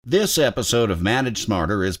This episode of Manage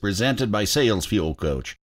Smarter is presented by Sales Fuel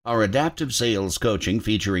Coach, our adaptive sales coaching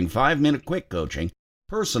featuring 5-minute quick coaching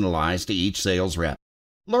personalized to each sales rep.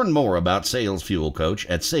 Learn more about Sales Fuel Coach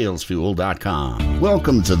at salesfuel.com.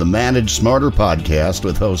 Welcome to the Manage Smarter podcast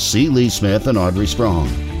with hosts C. Lee Smith and Audrey Strong.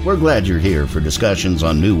 We're glad you're here for discussions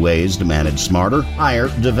on new ways to manage smarter, hire,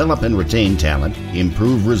 develop and retain talent,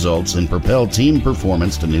 improve results, and propel team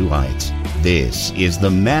performance to new heights. This is the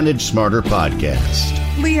Manage Smarter podcast.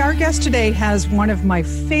 Lee, our guest today has one of my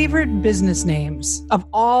favorite business names of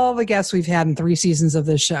all the guests we've had in 3 seasons of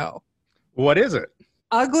this show. What is it?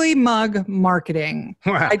 Ugly Mug Marketing.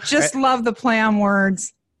 I just love the play on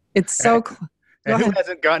words. It's so cool. And who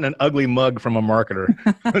hasn't gotten an ugly mug from a marketer?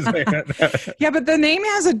 Yeah, but the name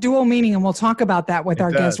has a dual meaning, and we'll talk about that with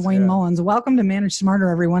our guest, Wayne Mullins. Welcome to Manage Smarter,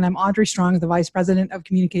 everyone. I'm Audrey Strong, the Vice President of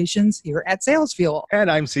Communications here at Sales Fuel. And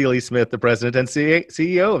I'm C. Lee Smith, the President and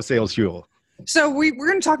CEO of Sales Fuel. So we're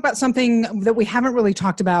going to talk about something that we haven't really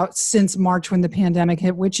talked about since March when the pandemic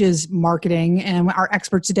hit, which is marketing. And our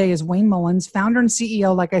expert today is Wayne Mullins, founder and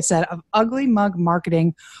CEO, like I said, of Ugly Mug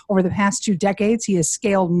Marketing. Over the past 2 decades, he has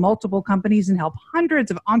scaled multiple companies and helped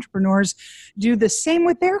hundreds of entrepreneurs do the same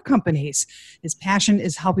with their companies. His passion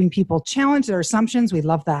is helping people challenge their assumptions. We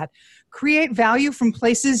love that. Create value from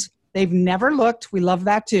places they've never looked. We love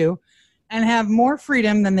that too. And have more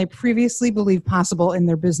freedom than they previously believed possible in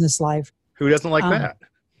their business life. Who doesn't like that?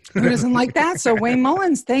 Who doesn't like that? So Wayne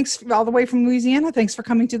Mullins, thanks all the way from Louisiana. Thanks for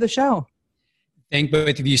coming to the show. Thank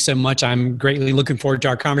both of you so much. I'm greatly looking forward to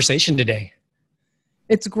our conversation today.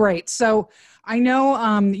 It's great. So I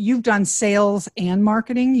know you've done sales and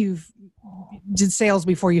marketing. You've did sales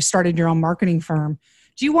before you started your own marketing firm.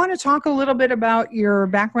 Do you want to talk a little bit about your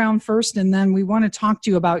background first? And then we want to talk to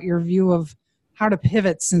you about your view of how to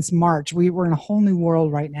pivot since March. We're in a whole new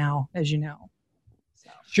world right now, as you know.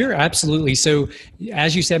 Sure, absolutely. So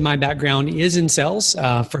as you said, my background is in sales.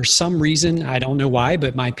 For some reason, I don't know why,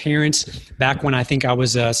 but my parents, back when I think I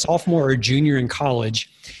was a sophomore or junior in college,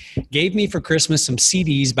 gave me for Christmas some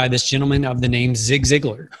CDs by this gentleman of the name Zig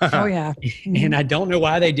Ziglar. Oh, yeah. And I don't know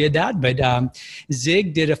why they did that, but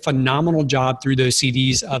Zig did a phenomenal job through those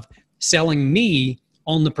CDs of selling me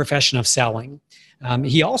on the profession of selling.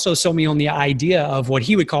 He also sold me on the idea of what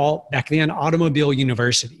he would call back then Automobile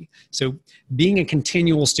University. So being a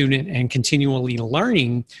continual student and continually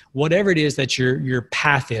learning whatever it is that your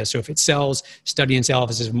path is. So if it's sales, studying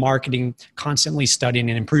sales, if it's marketing, constantly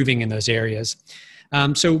studying and improving in those areas.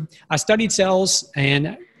 So I studied sales,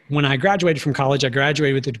 and when I graduated from college, I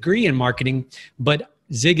graduated with a degree in marketing, but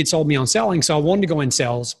Zig had sold me on selling, so I wanted to go in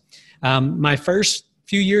sales. My first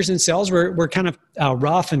few years in sales were kind of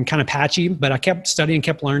rough and kind of patchy, but I kept studying,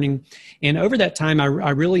 kept learning. And over that time, I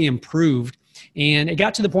really improved. And it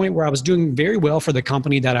got to the point where I was doing very well for the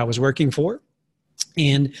company that I was working for,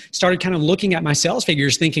 and started kind of looking at my sales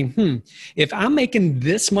figures thinking, if I'm making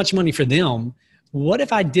this much money for them, what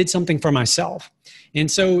if I did something for myself? And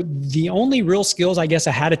so the only real skills I guess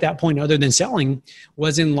I had at that point other than selling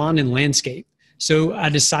was in lawn and landscape. So I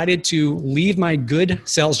decided to leave my good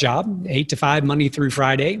sales job, 8 to 5, Monday through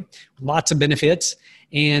Friday, lots of benefits,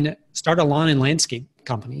 and start a lawn and landscape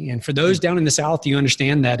company. And for those down in the South, you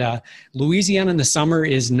understand that Louisiana in the summer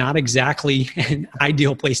is not exactly an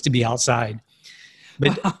ideal place to be outside.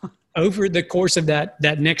 But over the course of that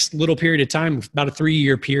next little period of time, about a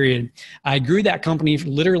 3-year period, I grew that company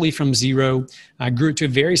literally from zero. I grew it to a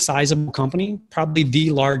very sizable company, probably the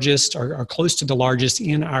largest or close to the largest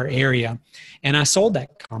in our area. And I sold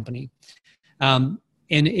that company.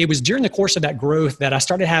 And it was during the course of that growth that I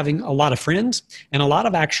started having a lot of friends, and a lot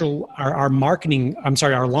of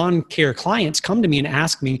our lawn care clients come to me and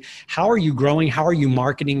ask me, how are you growing? How are you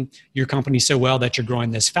marketing your company so well that you're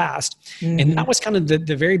growing this fast? Mm-hmm. And that was kind of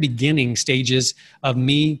the very beginning stages of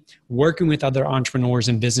me working with other entrepreneurs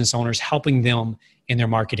and business owners, helping them in their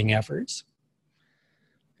marketing efforts.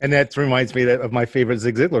 And that reminds me of my favorite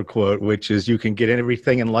Zig Ziglar quote, which is, you can get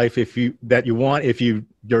everything in life that you want if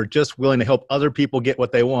you're just willing to help other people get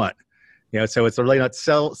what they want. So it's really not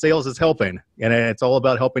sales is helping, and it's all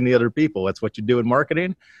about helping the other people. That's what you do in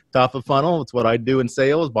marketing, top of funnel. It's what I do in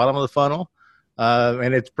sales, bottom of the funnel.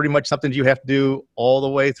 And it's pretty much something you have to do all the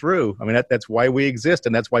way through. I mean, that's why we exist,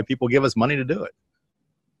 and that's why people give us money to do it.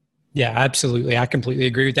 Yeah, absolutely. I completely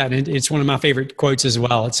agree with that. And it's one of my favorite quotes as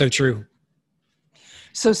well. It's so true.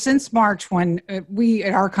 So since March, when we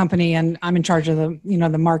at our company, and I'm in charge of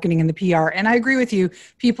the marketing and the PR, and I agree with you,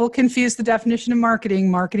 people confuse the definition of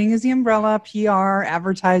marketing. Marketing is the umbrella, PR,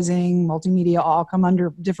 advertising, multimedia, all come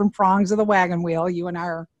under different prongs of the wagon wheel. You and I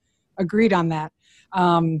are agreed on that.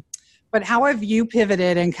 But how have you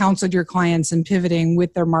pivoted and counseled your clients in pivoting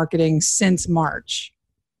with their marketing since March?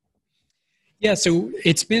 Yeah, so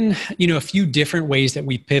it's been, a few different ways that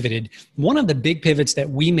we've pivoted. One of the big pivots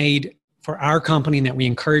that we made for our company and that we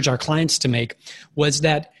encourage our clients to make was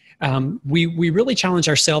that we really challenge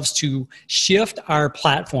ourselves to shift our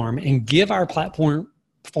platform and give our platform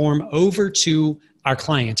over to our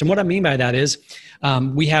clients. And what I mean by that is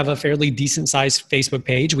we have a fairly decent sized Facebook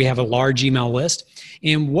page. We have a large email list.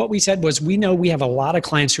 And what we said was, we know we have a lot of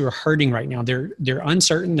clients who are hurting right now. They're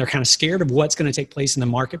uncertain. They're kind of scared of what's going to take place in the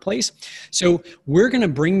marketplace. So we're going to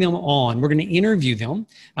bring them on. We're going to interview them,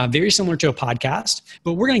 very similar to a podcast,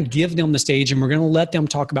 but we're going to give them the stage and we're going to let them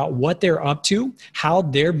talk about what they're up to, how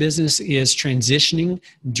their business is transitioning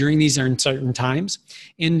during these uncertain times.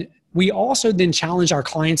 And we also then challenge our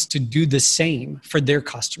clients to do the same for their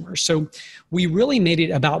customers. So we really made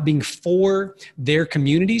it about being for their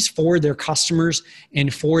communities, for their customers,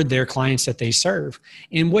 and for their clients that they serve.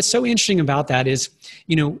 And what's so interesting about that is,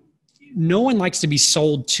 no one likes to be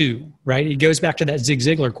sold to, right? It goes back to that Zig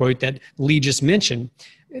Ziglar quote that Lee just mentioned.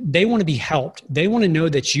 They want to be helped. They want to know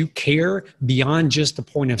that you care beyond just the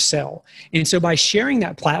point of sale. And so by sharing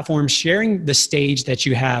that platform, sharing the stage that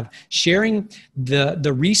you have, sharing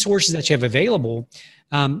the resources that you have available,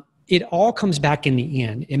 it all comes back in the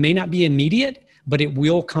end. It may not be immediate, but it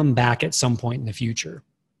will come back at some point in the future.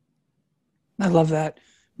 I love that.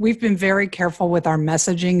 We've been very careful with our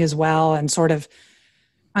messaging as well, and sort of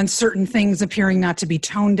on certain things appearing not to be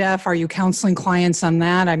tone deaf. Are you counseling clients on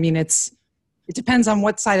that? I mean, it depends on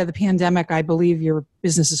what side of the pandemic I believe your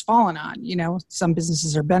business has fallen on. Some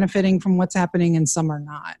businesses are benefiting from what's happening and some are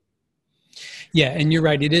not. Yeah, and you're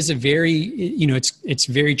right. It is a very, it's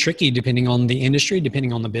very tricky depending on the industry,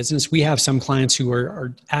 depending on the business. We have some clients who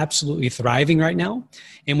are absolutely thriving right now,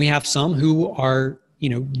 and we have some who are,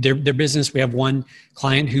 their business. We have one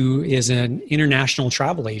client who is an international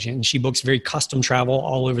travel agent, and she books very custom travel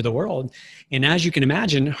all over the world. And as you can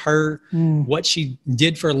imagine, what she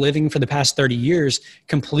did for a living for the past 30 years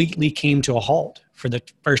completely came to a halt for the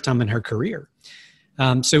first time in her career.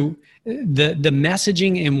 So the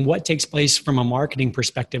messaging and what takes place from a marketing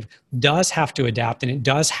perspective does have to adapt, and it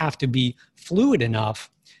does have to be fluid enough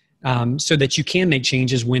so that you can make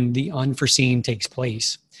changes when the unforeseen takes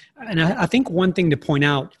place. And I think one thing to point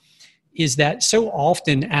out is that so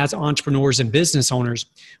often as entrepreneurs and business owners,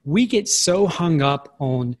 we get so hung up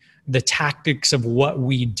on the tactics of what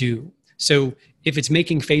we do. So if it's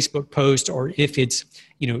making Facebook posts, or if it's,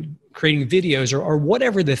 creating videos, or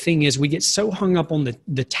whatever the thing is, we get so hung up on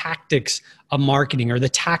the tactics of marketing or the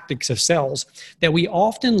tactics of sales that we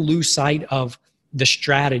often lose sight of the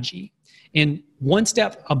strategy. And one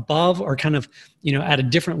step above, or kind of, at a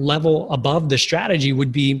different level above the strategy,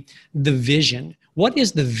 would be the vision. What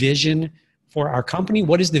is the vision for our company?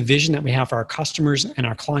 What is the vision that we have for our customers and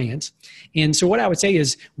our clients? And so what I would say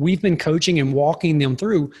is, we've been coaching and walking them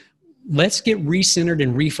through, let's get recentered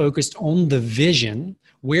and refocused on the vision.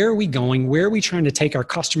 Where are we going? Where are we trying to take our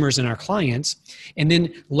customers and our clients? And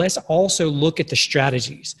then let's also look at the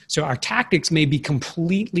strategies. So our tactics may be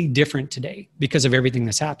completely different today because of everything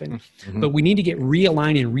that's happened, but we need to get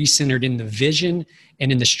realigned and recentered in the vision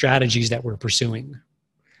and in the strategies that we're pursuing.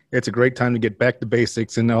 It's a great time to get back to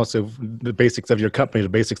basics, and also the basics of your company, the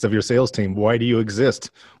basics of your sales team. Why do you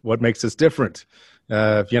exist? What makes us different?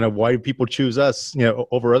 Why do people choose us,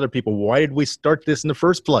 over other people? Why did we start this in the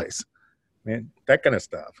first place? Man, that kind of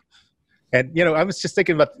stuff. And, I was just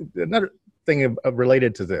thinking about another thing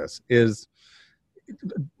related to this is,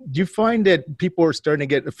 do you find that people are starting to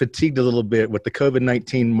get fatigued a little bit with the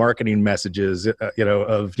COVID-19 marketing messages,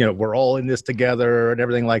 we're all in this together and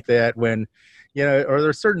everything like that, when, is there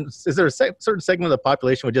a certain segment of the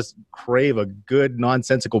population would just crave a good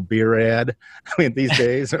nonsensical beer ad? I mean, these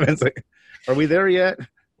days, it's like, are we there yet?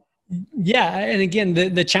 Yeah. And again,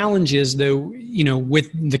 the challenge is, though,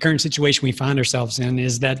 with the current situation we find ourselves in,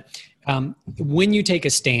 is that when you take a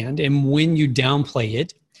stand and when you downplay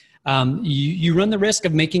it, you run the risk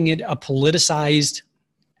of making it a politicized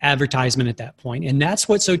advertisement at that point. And that's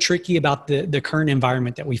what's so tricky about the current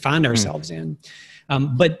environment that we find ourselves in.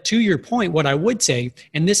 But to your point, what I would say,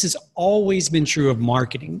 and this has always been true of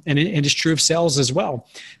marketing, and it is true of sales as well,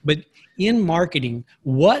 but in marketing,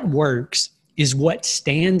 what works is what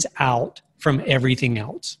stands out from everything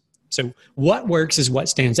else. So what works is what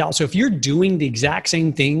stands out. So if you're doing the exact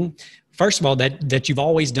same thing, first of all, that you've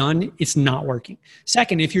always done, it's not working.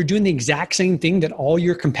 Second, if you're doing the exact same thing that all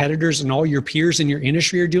your competitors and all your peers in your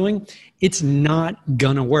industry are doing, it's not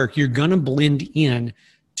gonna work. You're gonna blend in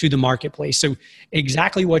to the marketplace. So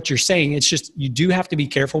exactly what you're saying, it's just, you do have to be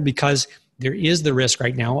careful, because there is the risk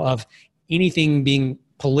right now of anything being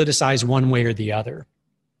politicized one way or the other.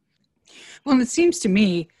 Well, and it seems to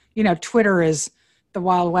me, Twitter is the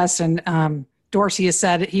Wild West, and Dorsey has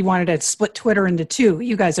said he wanted to split Twitter into two.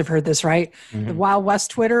 You guys have heard this, right? Mm-hmm. The Wild West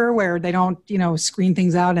Twitter, where they don't, screen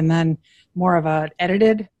things out, and then more of an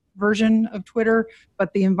edited version of Twitter.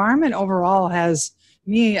 But the environment overall has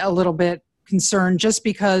me a little bit concerned, just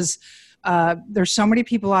because there's so many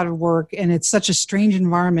people out of work, and it's such a strange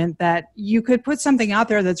environment that you could put something out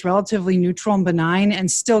there that's relatively neutral and benign and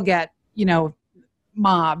still get,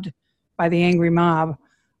 mobbed by the angry mob.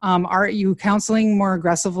 Are you counseling more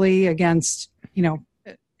aggressively against,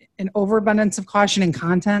 an overabundance of caution in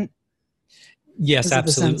content? Yes,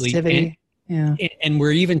 absolutely. And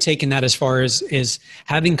we're even taking that as far as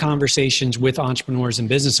having conversations with entrepreneurs and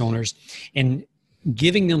business owners and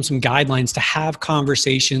giving them some guidelines to have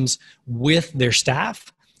conversations with their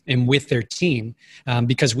staff and with their team.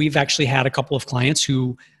 Because we've actually had a couple of clients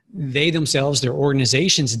who they themselves, their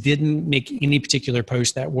organizations, didn't make any particular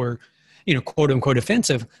posts that were, quote unquote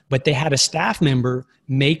offensive, but they had a staff member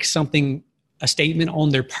make a statement on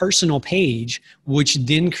their personal page, which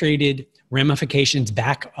then created ramifications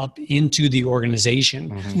back up into the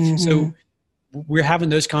organization. Mm-hmm. So we're having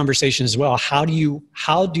those conversations as well. How do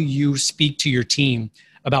you speak to your team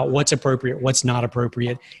about what's appropriate, what's not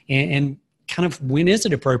appropriate, and kind of when is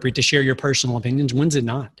it appropriate to share your personal opinions, when's it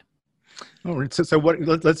not? Oh, so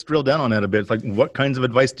let's drill down on that a bit. Like, what kinds of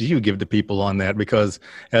advice do you give to people on that? Because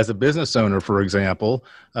as a business owner, for example,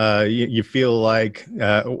 you feel like,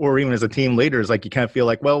 or even as a team leader, it's like you kind of feel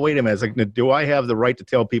like, well, wait a minute. It's like, do I have the right to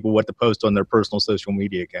tell people what to post on their personal social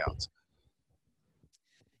media accounts?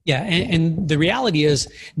 Yeah, and the reality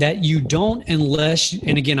is that you don't, unless,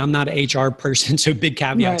 and again, I'm not an HR person, so big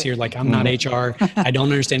caveats here, like I'm not HR, I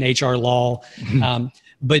don't understand HR law.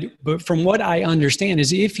 But from what I understand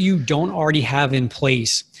is if you don't already have in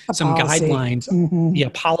place some guidelines,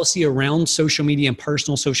 policy around social media and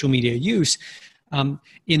personal social media use,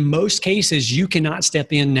 in most cases, you cannot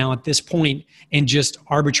step in now at this point and just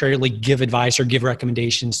arbitrarily give advice or give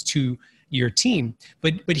recommendations to your team.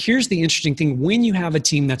 But here's the interesting thing. When you have a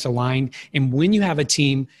team that's aligned and when you have a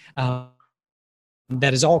team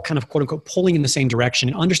that is all kind of quote unquote pulling in the same direction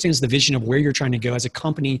and understands the vision of where you're trying to go as a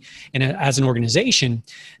company and as an organization,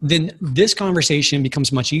 then this conversation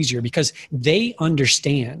becomes much easier because they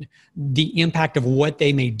understand the impact of what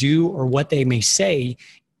they may do or what they may say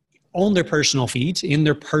on their personal feeds, in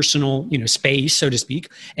their personal, space, so to speak,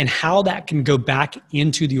 and how that can go back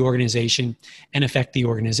into the organization and affect the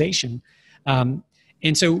organization. And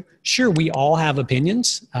so, sure, we all have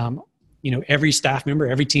opinions. Every staff member,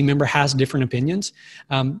 every team member has different opinions.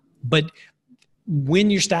 But when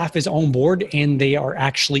your staff is on board and they are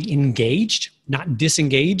actually engaged, not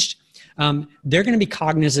disengaged, they're going to be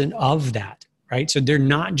cognizant of that, right? So they're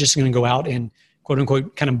not just going to go out and quote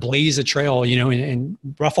unquote kind of blaze a trail, and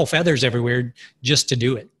ruffle feathers everywhere just to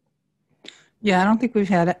do it. Yeah, I don't think we've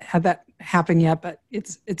had that happen yet, but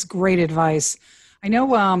it's great advice. I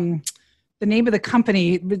know the name of the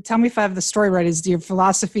company, but tell me if I have the story right, is your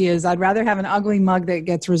philosophy is I'd rather have an ugly mug that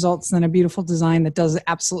gets results than a beautiful design that does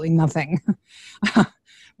absolutely nothing.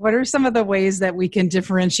 What are some of the ways that we can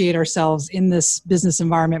differentiate ourselves in this business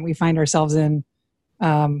environment we find ourselves in,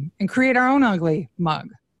 and create our own ugly mug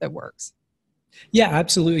that works? Yeah,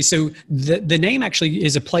 absolutely. So the name actually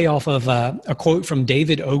is a play off of a quote from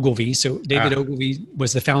David Ogilvy. So David Ogilvy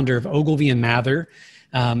was the founder of Ogilvy and Mather.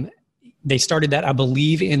 They started that, I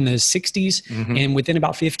believe, in the 60s. And within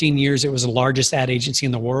about 15 years, it was the largest ad agency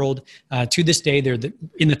in the world. To this day, they're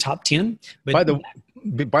in the top 10. But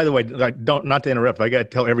by the way, not to interrupt, I got to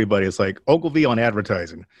tell everybody, it's like Ogilvy on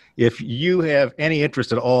advertising. If you have any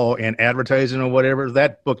interest at all in advertising or whatever,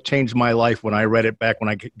 that book changed my life when I read it back when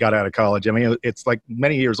I got out of college. I mean, it's like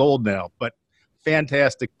many years old now, but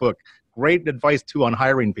fantastic book. Great advice, too, on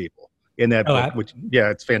hiring people in that book,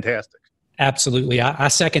 it's fantastic. Absolutely. I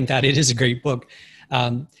second that. It is a great book.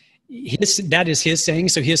 That is his saying.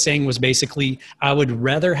 So his saying was basically, I would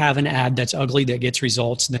rather have an ad that's ugly that gets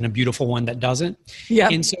results than a beautiful one that doesn't. Yeah.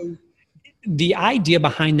 And so the idea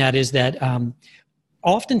behind that is that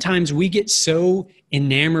oftentimes we get so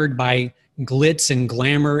enamored by glitz and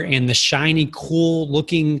glamour and the shiny, cool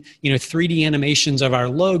looking, 3D animations of our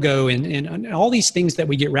logo and all these things that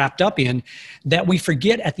we get wrapped up in that we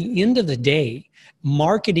forget at the end of the day,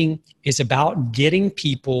 marketing is about getting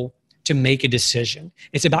people to make a decision.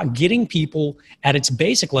 It's about getting people at its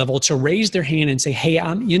basic level to raise their hand and say, hey,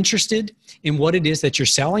 I'm interested in what it is that you're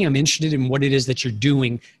selling. I'm interested in what it is that you're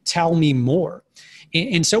doing. Tell me more.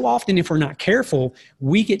 And so often, if we're not careful,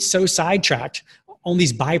 we get so sidetracked on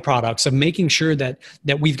these byproducts of making sure that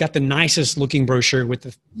we've got the nicest looking brochure with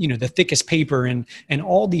the thickest paper and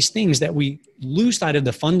all these things that we lose sight of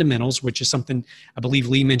the fundamentals, which is something I believe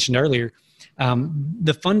Lee mentioned earlier.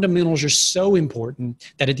 The fundamentals are so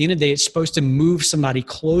important that at the end of the day, it's supposed to move somebody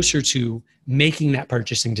closer to making that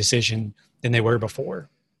purchasing decision than they were before.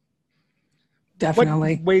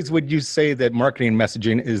 Definitely. What ways would you say that marketing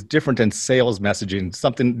messaging is different than sales messaging?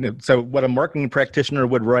 So what a marketing practitioner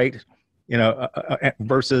would write,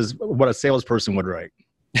 versus what a salesperson would write?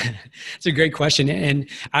 It's a great question. And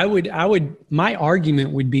my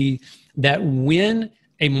argument would be that when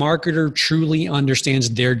a marketer truly understands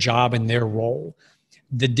their job and their role,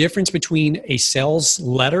 the difference between a sales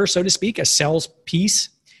letter, so to speak, a sales piece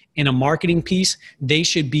and a marketing piece, they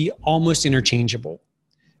should be almost interchangeable.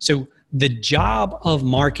 So the job of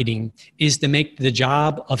marketing is to make the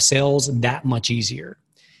job of sales that much easier.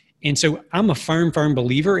 And so I'm a firm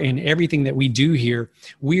believer in everything that we do here.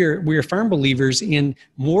 We're firm believers in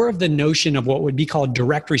more of the notion of what would be called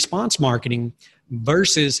direct response marketing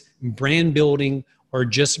versus brand building or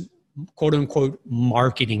just quote unquote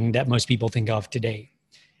marketing that most people think of today.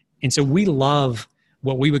 And so we love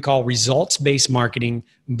what we would call results-based marketing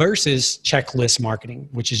versus checklist marketing,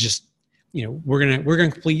 which is just, we're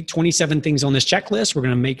gonna complete 27 things on this checklist. We're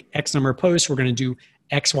gonna make X number of posts. We're gonna do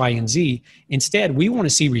X, Y, and Z. Instead, we want to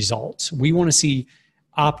see results. We want to see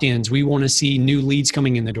opt-ins. We want to see new leads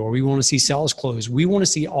coming in the door. We want to see sales close. We want to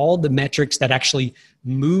see all the metrics that actually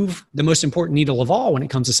move the most important needle of all when it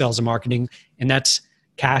comes to sales and marketing, and that's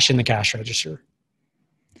cash in the cash register.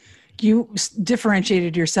 You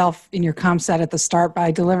differentiated yourself in your comp set at the start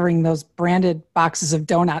by delivering those branded boxes of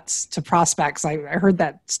donuts to prospects. I heard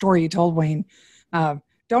that story you told, Wayne.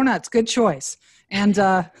 Donuts, good choice. And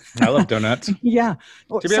I love donuts. Yeah.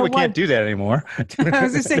 Too bad we can't do that anymore. I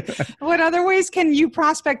was going to say, what other ways can you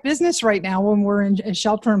prospect business right now when we're in a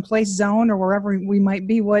shelter-in-place zone or wherever we might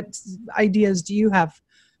be? What ideas do you have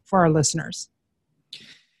for our listeners?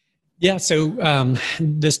 Yeah, so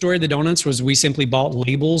the story of the donuts was we simply bought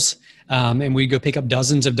labels and we'd go pick up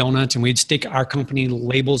dozens of donuts and we'd stick our company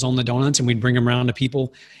labels on the donuts and we'd bring them around to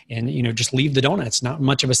people and, just leave the donuts. Not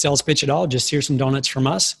much of a sales pitch at all, just here's some donuts from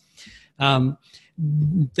us.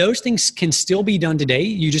 Those things can still be done today.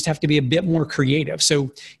 You just have to be a bit more creative.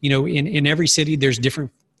 So, in every city, there's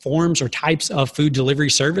different forms or types of food delivery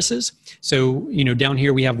services. So, down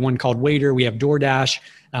here we have one called Waiter, we have DoorDash.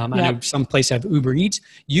 I know some places have Uber Eats.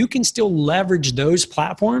 You can still leverage those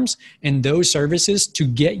platforms and those services to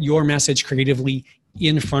get your message creatively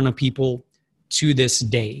in front of people to this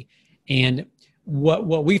day. And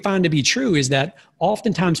what we find to be true is that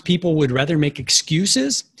oftentimes people would rather make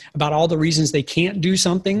excuses about all the reasons they can't do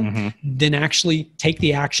something than actually take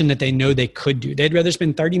the action that they know they could do. They'd rather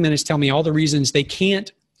spend 30 minutes telling me all the reasons they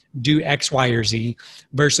can't do X, Y, or Z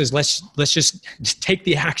versus let's just take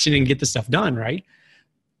the action and get the stuff done, right?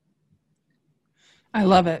 I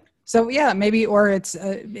love it. So yeah, maybe, or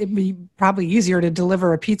it'd be probably easier to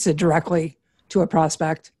deliver a pizza directly to a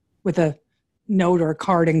prospect with a note or a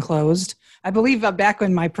card enclosed. I believe back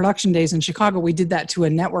in my production days in Chicago, we did that to a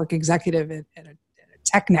network executive at a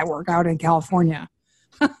tech network out in California.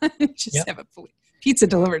 Just have a pizza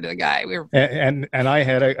delivered to the guy. And I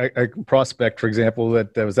had a prospect, for example,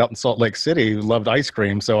 that was out in Salt Lake City who loved ice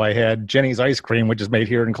cream. So I had Jenny's ice cream, which is made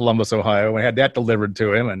here in Columbus, Ohio. I had that delivered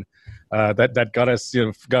to him, and that got us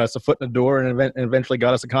a foot in the door, and eventually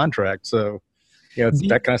got us a contract. So, it's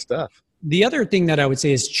that kind of stuff. The other thing that I would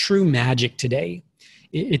say is true magic today.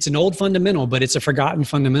 It's an old fundamental, but it's a forgotten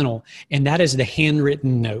fundamental, and that is the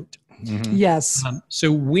handwritten note. Mm-hmm. Yes.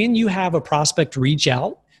 So when you have a prospect reach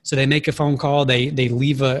out, so they make a phone call, they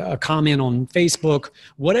leave a comment on Facebook,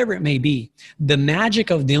 whatever it may be, the magic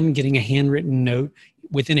of them getting a handwritten note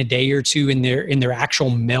within a day or two in their actual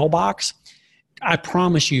mailbox, I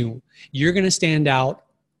promise you, you're going to stand out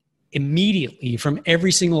immediately from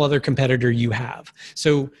every single other competitor you have.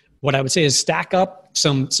 So what I would say is stack up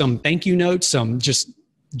some thank you notes, some just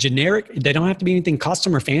generic. They don't have to be anything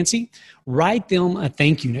custom or fancy. Write them a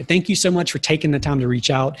thank you note. Thank you so much for taking the time to reach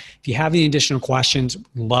out. If you have any additional questions,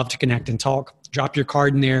 love to connect and talk. Drop your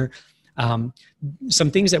card in there.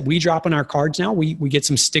 Some things that we drop in our cards now, we get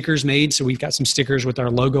some stickers made. So we've got some stickers with our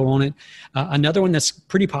logo on it. Another one that's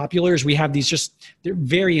pretty popular is we have they're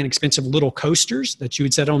very inexpensive little coasters that you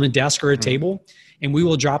would set on a desk or a table. And we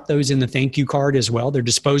will drop those in the thank you card as well. They're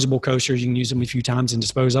disposable coasters. You can use them a few times and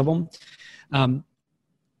dispose of them.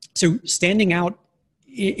 So standing out,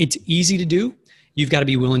 it's easy to do. You've got to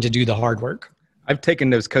be willing to do the hard work. I've taken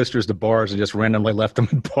those coasters to bars and just randomly left them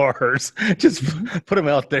in bars. Just put them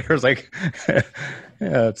out there. It's like,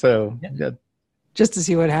 yeah. Just to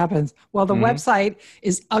see what happens. Well, the website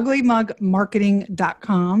is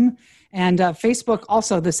uglymugmarketing.com. And Facebook,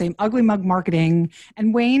 also the same, Ugly Mug Marketing.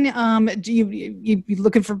 And Wayne, do you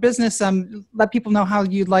looking for business? Let people know how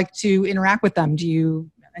you'd like to interact with them.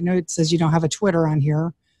 I know it says you don't have a Twitter on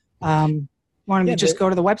here. Want them to just go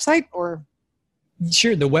to the website or?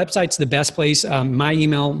 Sure. The website's the best place. My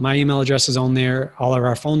email address is on there. All of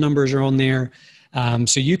our phone numbers are on there.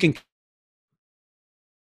 So you can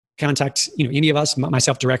contact, any of us,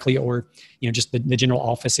 myself directly, or, just the general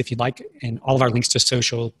office if you'd like. And all of our links to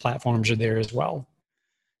social platforms are there as well.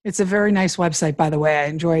 It's a very nice website, by the way. I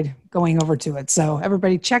enjoyed going over to it. So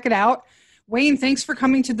everybody check it out. Wayne, thanks for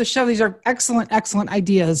coming to the show. These are excellent, excellent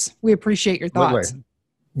ideas. We appreciate your thoughts.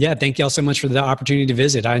 Yeah. Thank you all so much for the opportunity to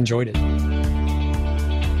visit. I enjoyed it.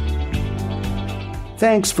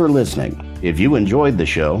 Thanks for listening. If you enjoyed the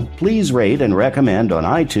show, please rate and recommend on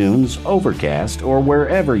iTunes, Overcast, or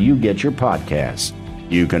wherever you get your podcasts.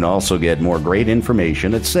 You can also get more great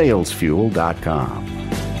information at salesfuel.com.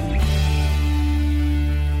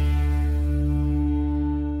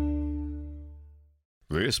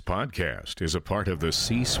 This podcast is a part of the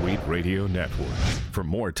C-Suite Radio Network. For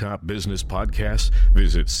more top business podcasts,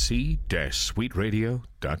 visit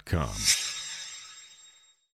c-suiteradio.com.